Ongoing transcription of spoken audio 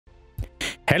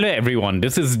Hello everyone,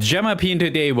 this is P, and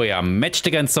today we are matched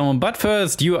against someone, but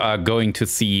first you are going to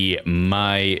see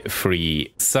my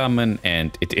free summon,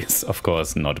 and it is of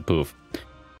course not a poof.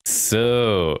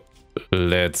 So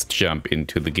let's jump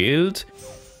into the guild,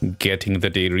 getting the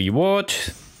daily reward,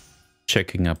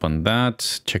 checking up on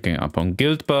that, checking up on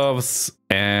guild buffs,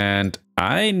 and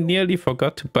I nearly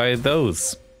forgot to buy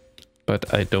those,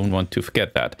 but I don't want to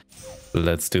forget that.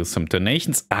 Let's do some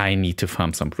donations. I need to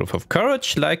farm some proof of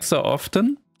courage, like so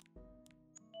often.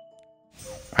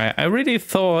 I really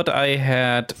thought I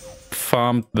had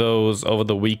farmed those over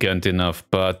the weekend enough,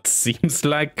 but seems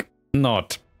like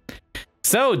not.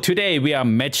 So today we are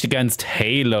matched against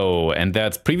Halo, and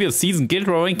that's previous season guild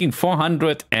ranking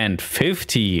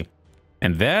 450.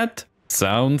 And that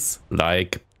sounds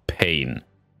like pain.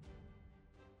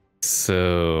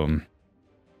 So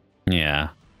yeah.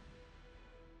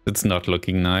 It's not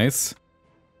looking nice.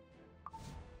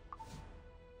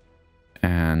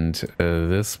 And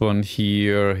this one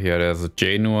here, there's a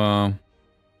Janua.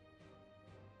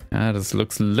 This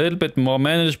looks a little bit more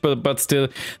manageable, but still,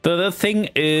 the thing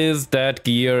is that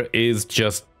gear is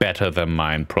just better than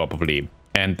mine, probably.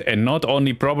 And not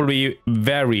only probably,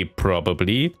 very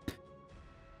probably.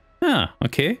 Ah,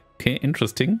 okay,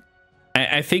 interesting.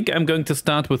 I think I'm going to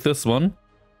start with this one.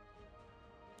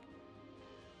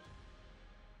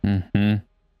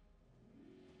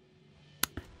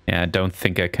 Yeah, I don't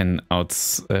think I can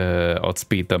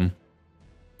outspeed them.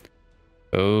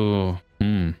 Oh,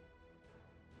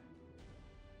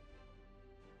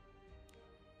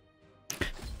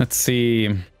 Let's see.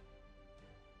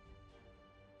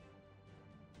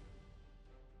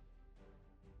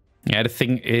 Yeah, the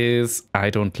thing is, I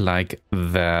don't like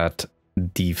that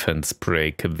defense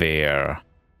break there.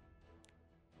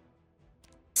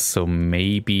 So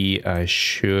maybe I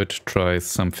should try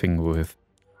something with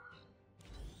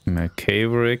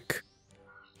Malkaverick.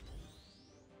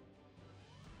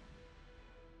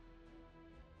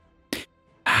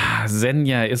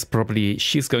 Zenya is probably...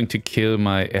 she's going to kill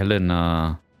my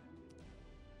Elena.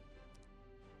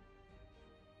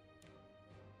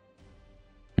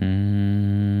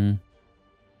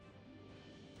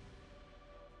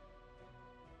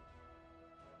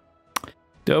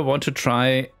 Do I want to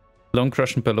try Long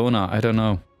Russian Bellona? I don't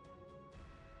know.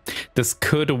 This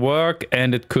could work,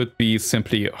 and it could be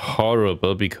simply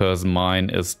horrible because mine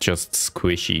is just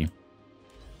squishy.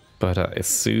 But I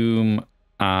assume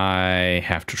I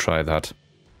have to try that.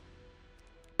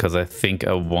 Because I think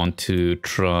I want to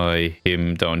try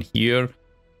him down here.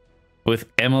 With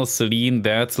Emil Celine,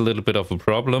 that's a little bit of a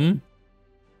problem.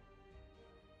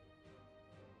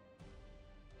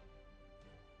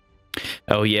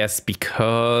 Oh yes,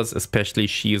 because especially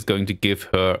she is going to give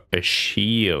her a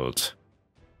shield.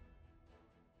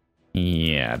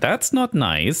 Yeah, that's not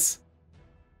nice.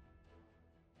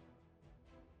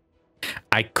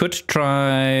 I could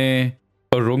try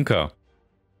Orunka.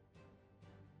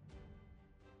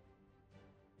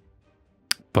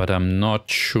 But I'm not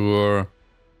sure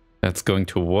that's going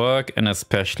to work. And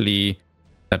especially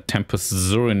that Tempest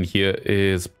Zurin here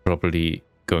is probably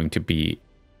going to be...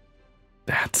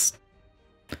 That's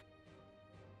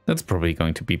probably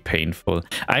going to be painful.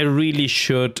 I really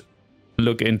should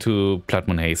look into Blood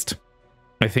Moon Haste.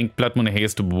 I think Blood Moon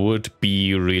Haste would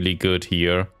be really good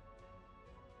here.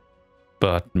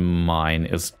 But mine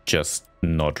is just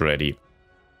not ready.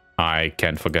 I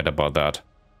can't forget about that.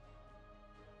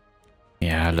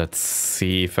 Yeah, let's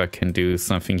see if I can do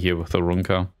something here with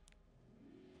Orunka.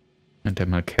 And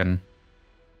then I can.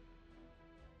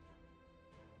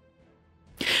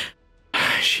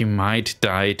 She might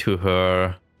die to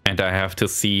her. And I have to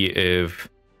see if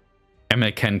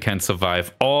Emilken can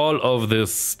survive all of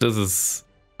this. This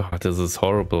is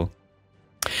horrible.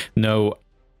 No,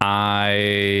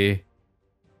 I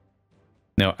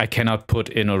cannot put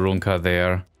in Orunka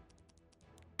there.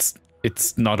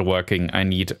 It's not working. I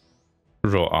need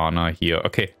Roana here.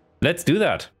 Okay, let's do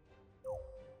that.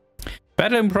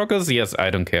 Battle in progress? Yes, I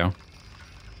don't care.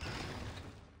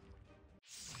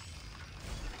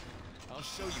 I'll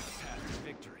show you the path to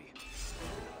victory.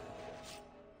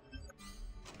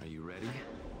 Are you ready?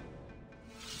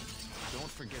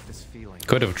 Don't forget this feeling.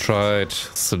 Could have tried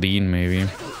Celine maybe.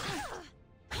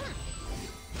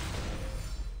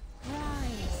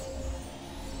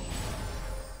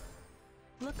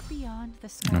 Look beyond the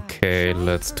sky. Okay,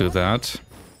 let's do that.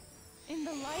 In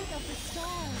the light of the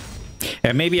stars.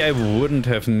 Yeah, maybe I wouldn't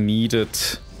have needed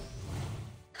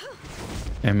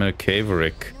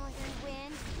Malkaverick.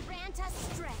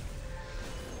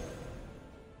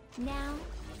 Now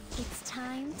it's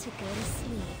time to go to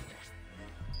sleep.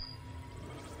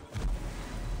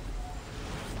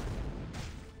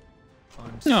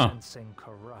 On Yeah. sensing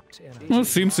corrupt energy. Well, it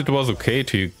seems it was okay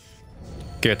to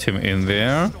get him in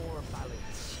there. Restore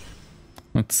balance.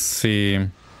 Let's see. I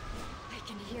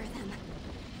can hear them.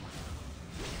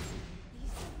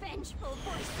 These vengeful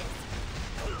voices.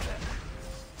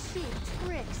 Big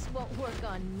tricks won't work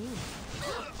on me.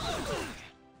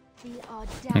 The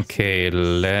audacity. Okay,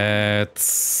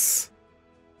 let's...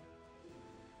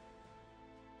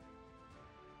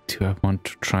 Do I want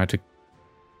to try to...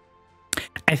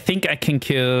 I think I can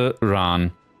kill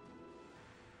Ran.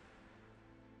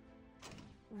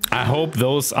 I hope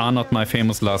those are not my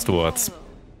famous last words.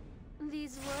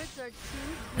 These words are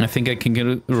too. I think I can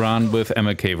kill Ran with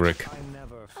MLK Rick. I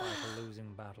never fight a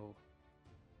losing battle.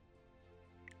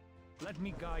 Let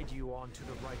me guide you onto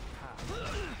the right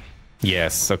path.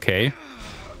 Yes, okay.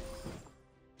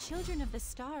 Children of the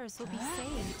stars will be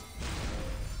saved.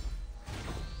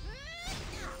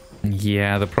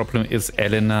 Yeah, the problem is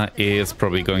Elena is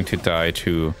probably going to die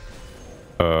to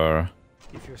her.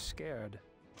 If you're scared,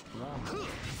 run.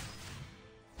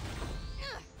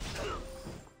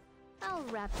 I'll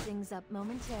wrap things up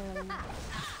momentarily.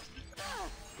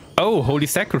 Oh, Holy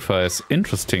Sacrifice.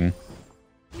 Interesting.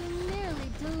 You merely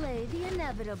delay the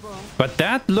inevitable. But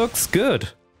that looks good.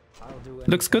 I'll do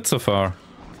Looks good so far.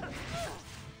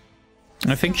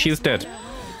 I think she's dead.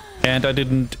 And I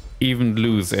didn't even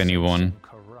lose anyone.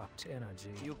 corrupt energy.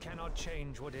 You cannot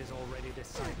change what is already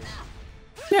decided.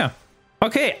 Yeah.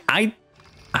 Okay, I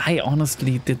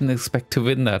honestly didn't expect to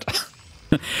win that.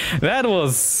 that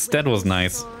was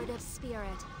nice. Sword of spirit.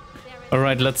 All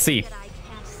right, let's see. That I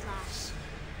can't slash.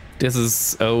 This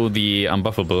is the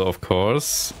unbuffable, of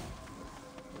course.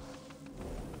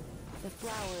 The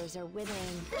flowers are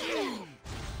withering.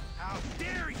 How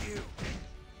dare you!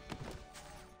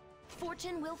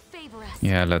 Fortune will favor us.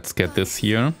 Yeah, let's get this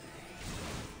here.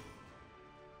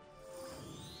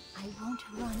 I won't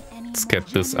run any Let's more. get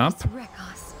this up. Generous wreck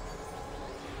us.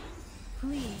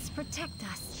 Please protect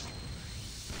us.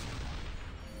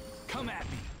 Come at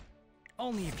me.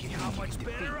 Only if you know how much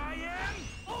better I am.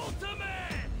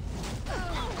 Ultimate!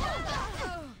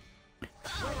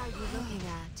 What are you looking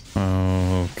at?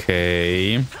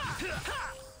 Okay. For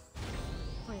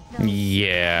those-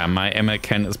 Yeah, my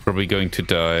MLK is probably going to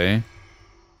die.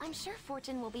 I'm sure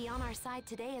Fortune will be on our side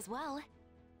today as well.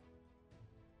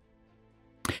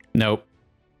 Nope.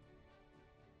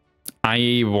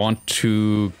 I want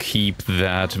to keep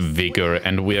that vigor,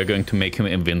 and we are going to make him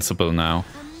invincible now.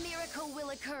 A miracle will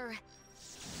occur.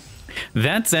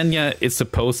 That Xenia is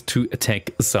supposed to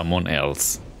attack someone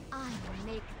else. I will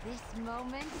make this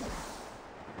moment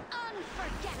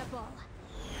unforgettable.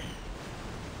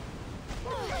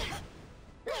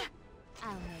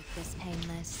 I'll make this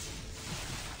painless.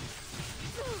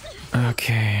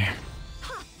 Okay.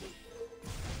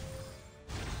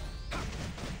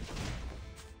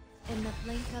 In the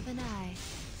blink of an eye.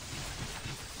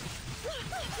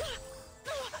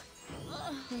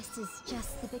 This is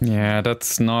just the beginning. Yeah,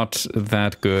 that's not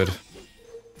that good.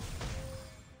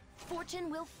 Fortune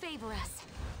will favor us.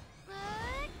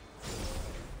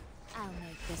 I'll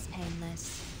make this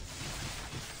painless.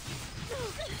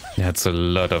 That's a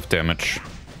lot of damage.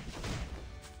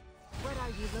 What are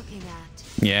you looking at?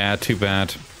 Yeah, too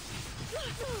bad.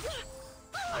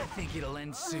 I think it'll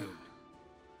end soon.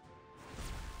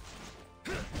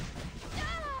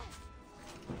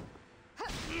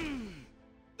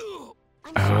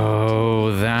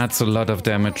 Oh, that's a lot of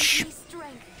damage.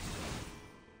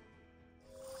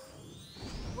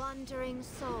 Wandering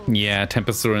soul. Yeah,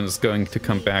 Tempest Ruin is going to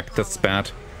come back. That's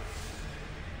bad.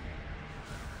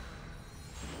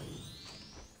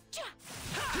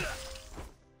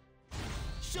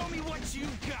 Show me what you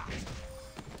got.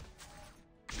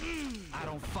 I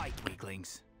don't fight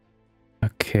weaklings.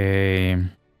 Okay.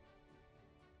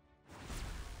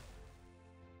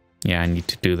 Yeah, I need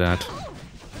to do that.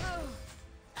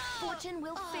 Fortune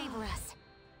will favor us.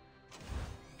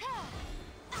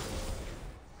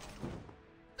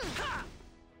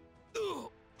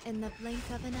 In the blink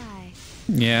of an eye.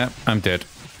 Yeah, I'm dead.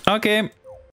 Okay.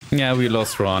 Yeah, we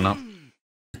lost Rana.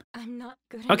 I'm not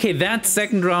good. Okay, that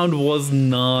second round was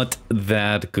not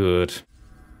that good.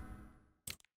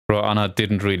 Rana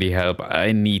didn't really help.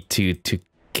 I need to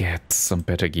get some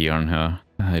better gear on her.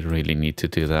 I really need to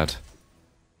do that.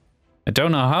 I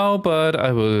don't know how, but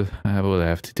I will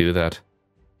have to do that.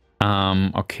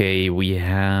 Okay, we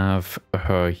have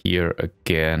her here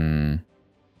again.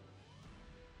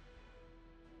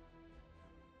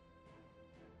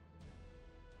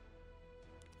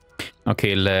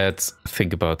 Okay, let's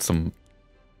think about some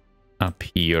up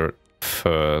here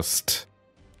first.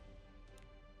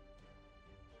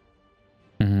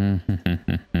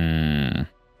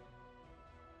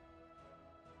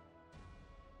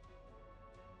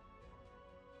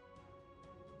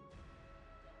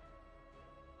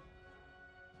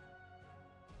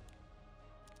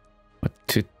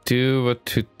 do, what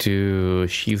to do.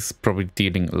 She's probably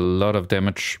dealing a lot of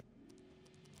damage.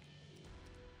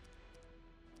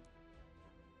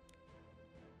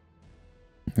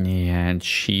 Yeah, and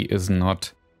she is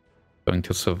not going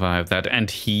to survive that.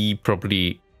 And he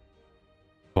probably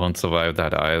won't survive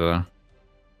that either.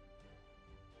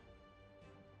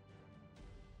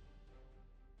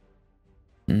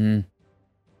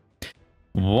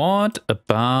 What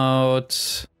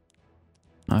about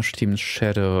Archdemon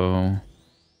Shadow?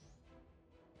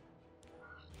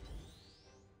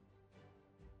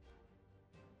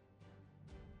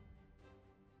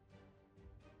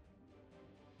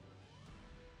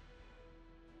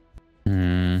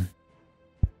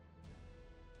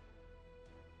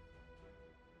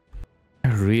 I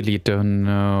really don't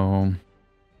know.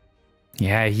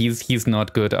 Yeah, he's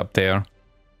not good up there.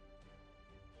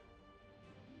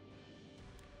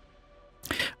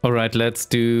 All right, let's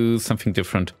do something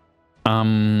different.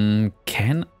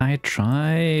 Can I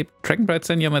try Dragon Bright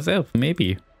Senya myself?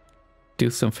 Maybe. Do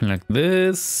something like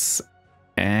this.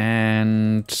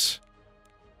 And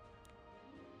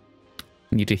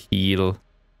need a heal.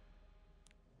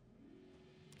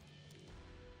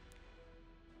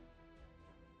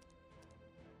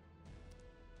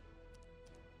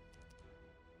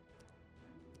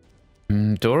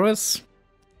 Doris?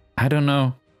 I don't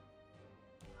know.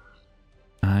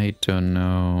 I don't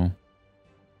know.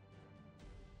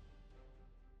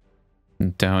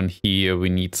 Down here we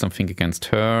need something against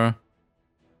her.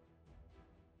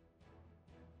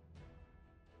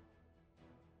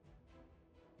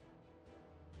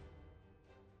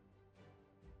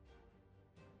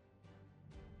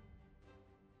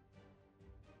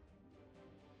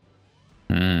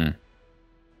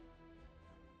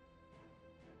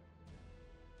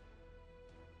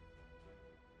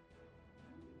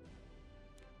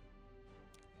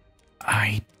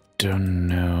 I don't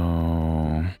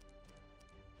know.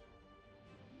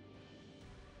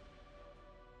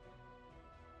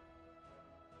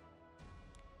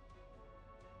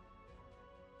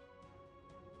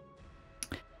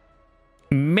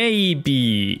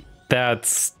 Maybe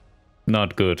that's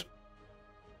not good.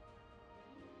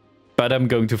 But I'm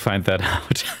going to find that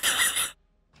out.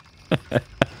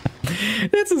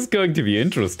 This is going to be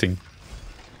interesting.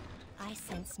 I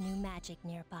sense new magic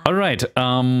nearby. All right,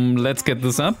 let's get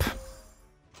this up.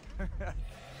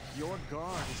 Your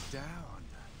guard is down.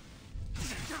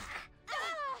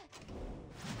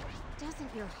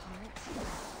 Doesn't your heart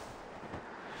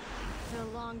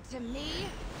belong to me?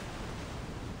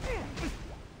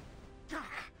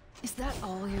 Is that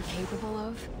all you're capable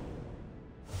of?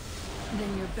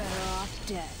 Then you're better off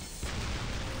dead.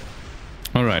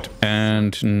 All right,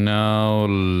 and now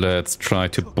let's try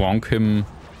to bonk him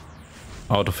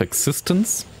out of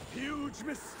existence. Huge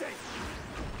mistake.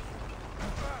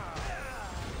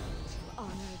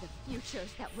 Honor the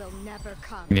futures that will never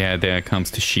come. Yeah, there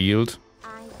comes the shield.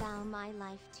 I vow my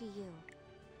life to you.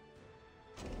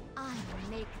 I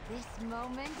make this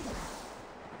moment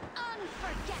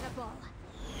unforgettable.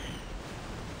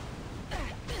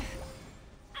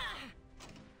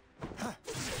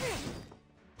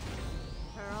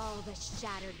 For all the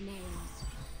shattered names.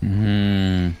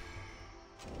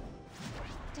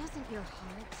 Doesn't your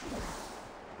heart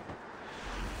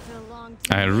belong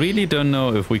to I really don't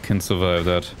know if we can survive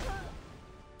that.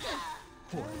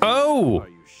 Oh! Are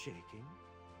you shaking?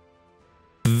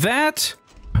 That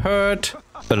hurt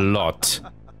a lot.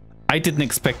 I didn't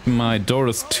expect my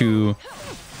Doris to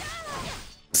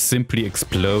simply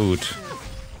explode.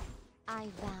 I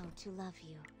vow to love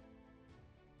you.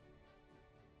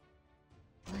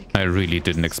 I really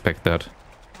didn't expect that.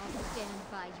 I'll stand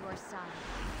by your side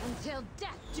until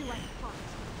death do us part.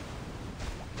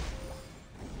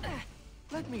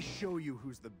 Let me show you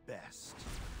who's the best.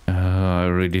 I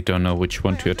really don't know which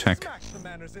one to attack. Smash the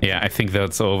manners Yeah, I think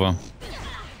that's over.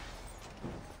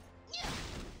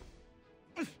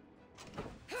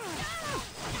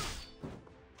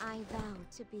 I vow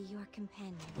to be your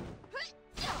companion.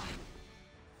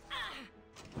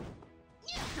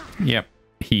 Yep,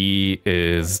 he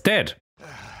is dead.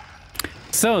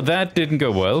 So that didn't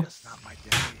go well. It's not my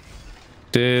day.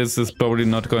 This is probably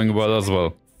not going well as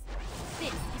well. This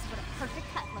is what a perfect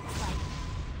cut looks like.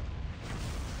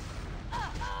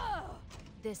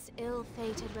 This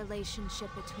ill-fated relationship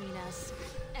between us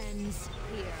ends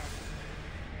here.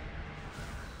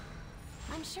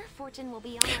 I'm sure fortune will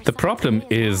be on our The side problem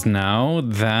today as is well. now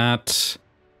that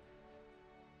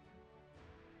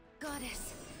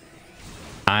Goddess.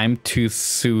 I'm too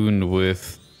soon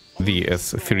with the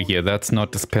S3 here. That's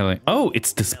not dispelling. Oh,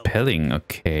 it's dispelling.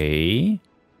 Okay.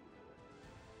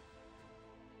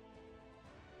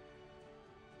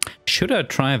 should I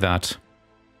try that?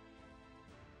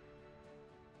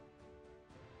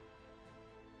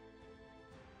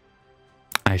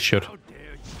 I should.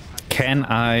 Can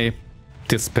I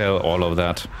dispel all of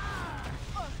that?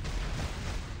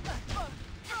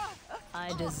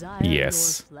 I desire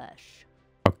Yes. your flesh.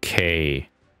 Okay.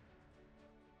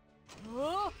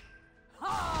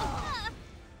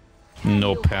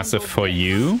 No passive for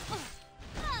you.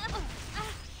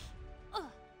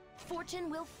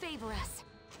 Fortune will favor us.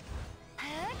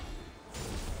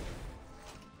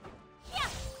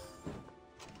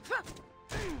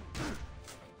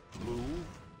 Move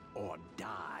or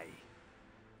die.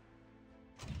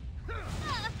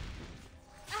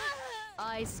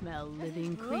 I smell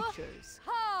living creatures.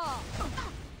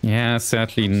 Yeah,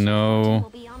 sadly Fortune no. will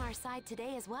be on our side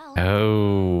today as well.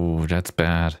 Oh, that's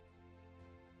bad.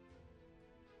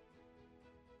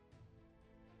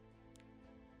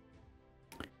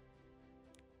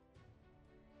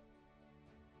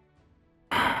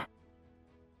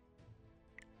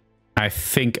 I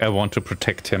think I want to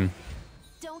protect him.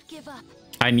 Don't give up.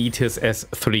 I need his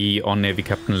S3 on Navy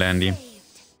Captain Landy.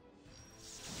 Saved.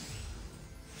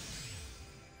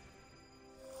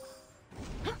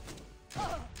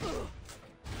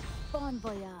 Bon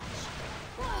voyage.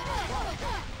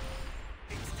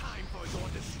 It's time for your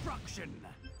destruction.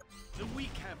 The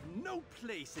weak have no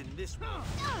place in this world.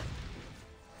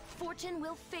 Fortune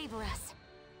will favor us.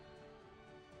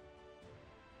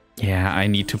 Yeah, I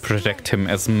need to protect him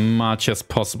as much as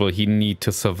possible. He needs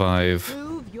to survive.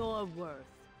 Prove your worth.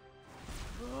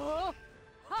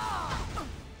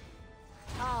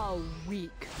 How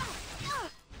weak.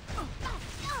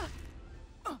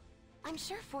 I'm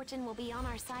sure Fortune will be on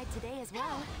our side today as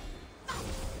well.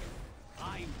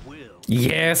 I will.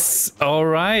 Yes, all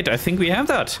right. I think we have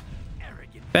that.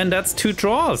 Arrogant. And that's 2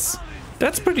 draws.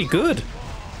 That's pretty good.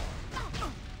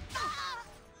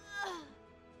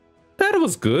 That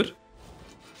was good.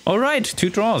 All right, 2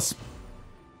 draws.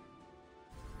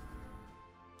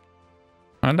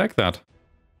 I like that.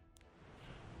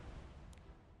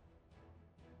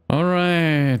 All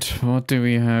right, what do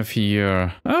we have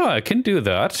here? Oh, I can do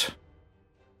that.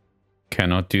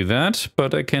 Cannot do that,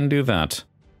 but I can do that.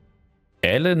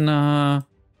 Elena,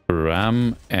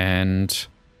 Ram, and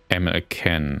Emil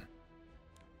Ken.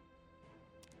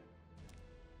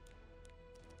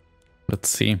 Let's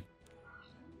see.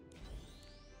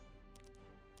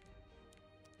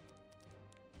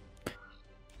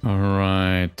 All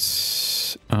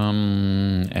right,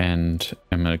 and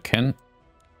Emil Ken.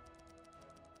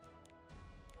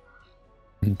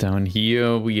 Down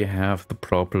here we have the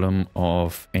problem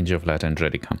of Angel of Light and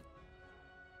Redicam.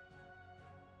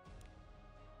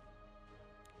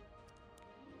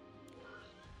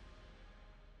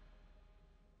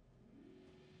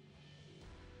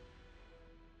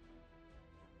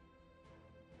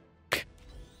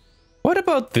 What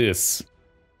about this?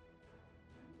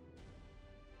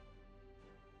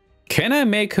 Can I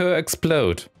make her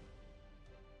explode?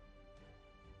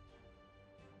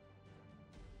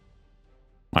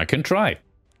 I can try.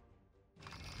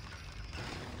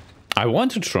 I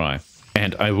want to try,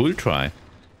 and I will try.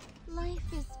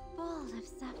 Life is full of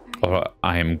suffering. Or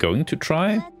I am going to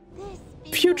try. Let this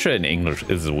be Future in English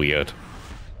is weird.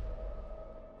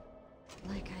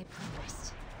 like I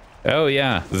promised. Oh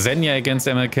yeah, Xenia against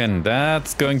Emil Ken.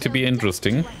 That's going to be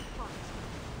interesting.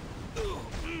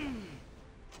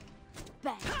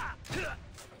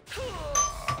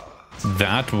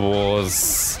 That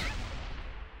was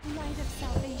Light of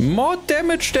salvation. more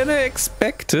damage than I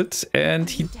expected, and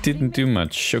he didn't do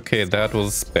much. Okay, that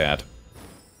was bad.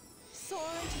 Soar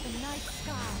into the night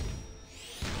sky.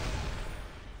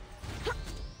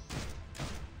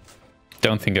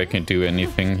 Don't think I can do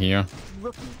anything here.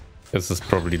 Rookie. This is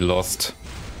probably lost.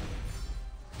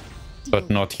 But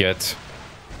not yet.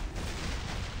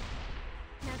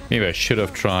 Maybe I should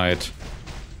have tried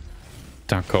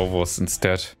Dark Overs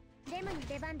instead.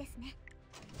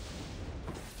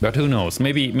 But who knows?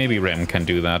 Maybe Ren can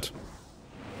do that.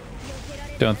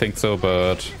 Don't think so,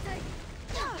 but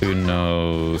who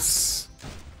knows?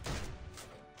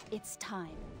 It's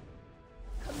time.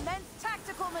 Commence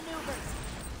tactical maneuvers.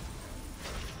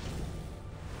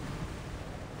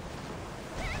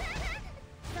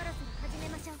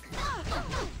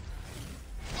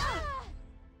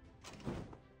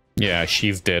 Yeah,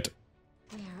 she's dead.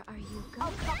 Where are you going?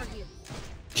 I'll cover you.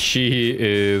 She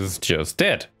is just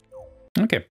dead.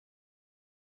 Okay.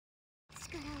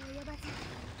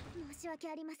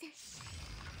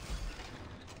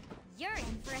 You're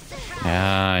in for a surprise.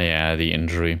 Ah, yeah, the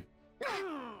injury.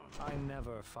 I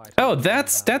never fight. Oh,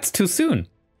 that's too soon.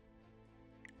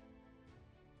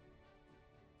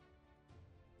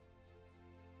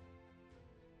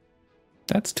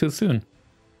 That's too soon.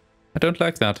 I don't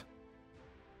like that.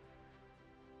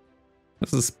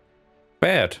 This is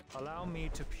bad. Allow me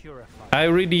to purify. I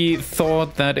really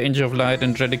thought that Angel of Light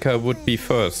and Angelica would be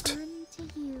first.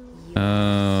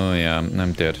 Oh, yeah,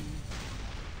 I'm dead.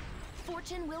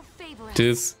 Fortune will favor us.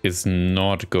 This is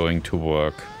not going to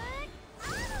work.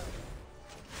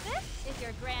 This is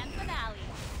your grand finale.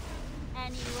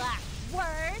 Any last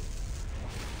words?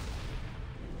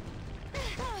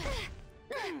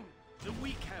 The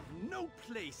weak have no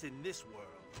place in this world.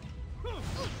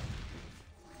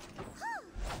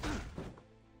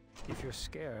 If you're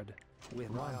scared,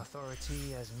 with my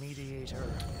authority as mediator.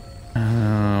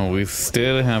 We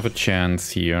still have a chance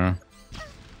here.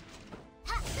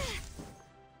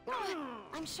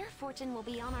 I'm sure Fortune will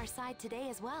be on our side today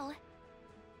as well.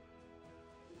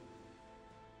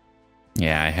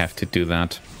 Yeah, I have to do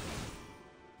that.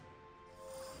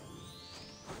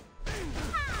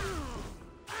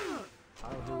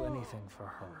 I'll do anything for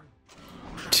her.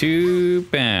 Too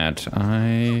bad.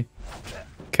 I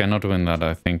cannot win that,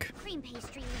 I think. Cream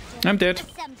pastry. I'm dead.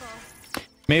 Assemble.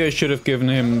 Maybe I should have given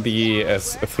him the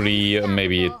S3.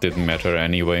 Maybe it didn't matter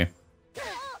anyway.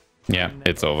 Yeah,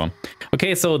 it's over.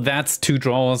 Okay, so that's 2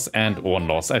 draws and 1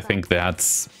 loss. I think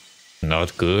that's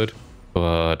not good,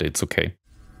 but it's okay.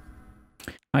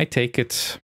 I take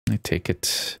it. I take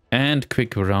it. And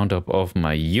quick roundup of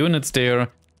my units there.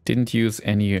 Didn't use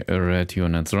any red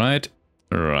units, right?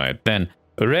 Right, then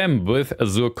Rem with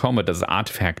Azure Comet as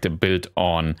artifact built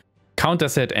on counter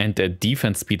set and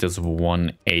defense speed is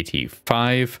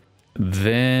 185.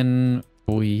 Then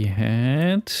we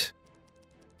had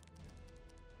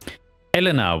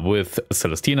Elena with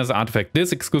Celestina's artifact,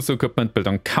 this exclusive equipment built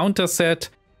on counter set.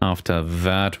 After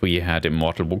that we had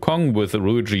Immortal Wukong with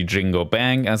Ruiji Jingo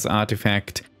Bang as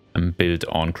artifact and built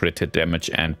on crit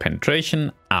damage and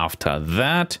penetration. After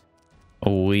that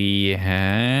we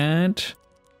had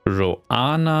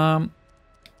Roana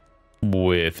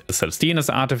with Celestina's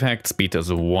artifact, speed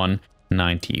is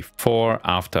 194.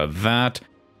 After that,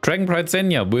 Dragon Pride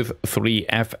Xenia with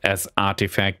 3F as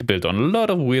artifact, built on a lot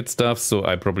of weird stuff, so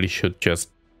I probably should just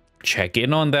check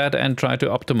in on that and try to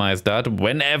optimize that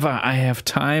whenever I have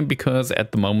time, because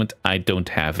at the moment I don't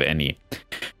have any.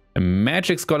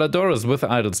 Magic Scholar Doris with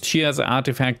Idol's Cheer as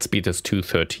artifact, speed is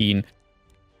 213.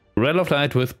 Red of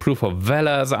Light with Proof of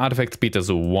Valor as artifact, speed is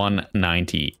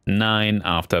 199.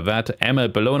 After that, ML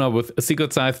Bellona with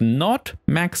Secret Scythe, not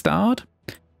maxed out,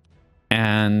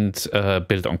 and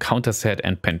built on counter set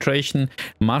and penetration.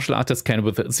 Martial Artist Ken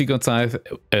with Secret Scythe,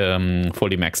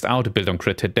 fully maxed out, built on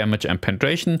crit hit damage and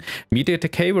penetration. Mediator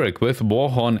Kaverick with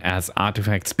Warhorn as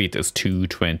artifact, speed is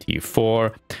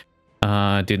 224.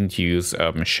 Didn't use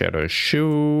Shadow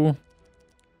Shoe.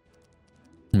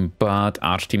 But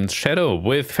Archdemon's Shadow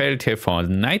with Fairy Tale for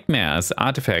Nightmare as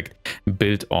artifact,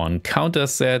 built on counter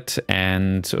set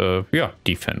and yeah,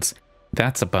 defense.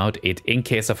 That's about it. In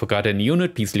case I forgot any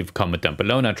unit, please leave a comment down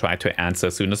below and I'll try to answer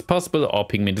as soon as possible, or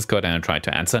ping me in Discord and I'll try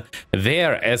to answer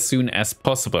there as soon as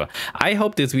possible. I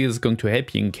hope this video is going to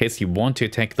help you in case you want to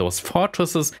attack those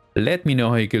fortresses. Let me know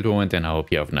how you guild went and I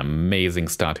hope you have an amazing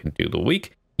start into the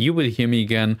week. You will hear me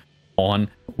again on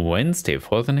Wednesday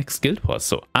for the next Guild Wars.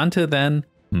 So until then,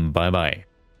 bye bye.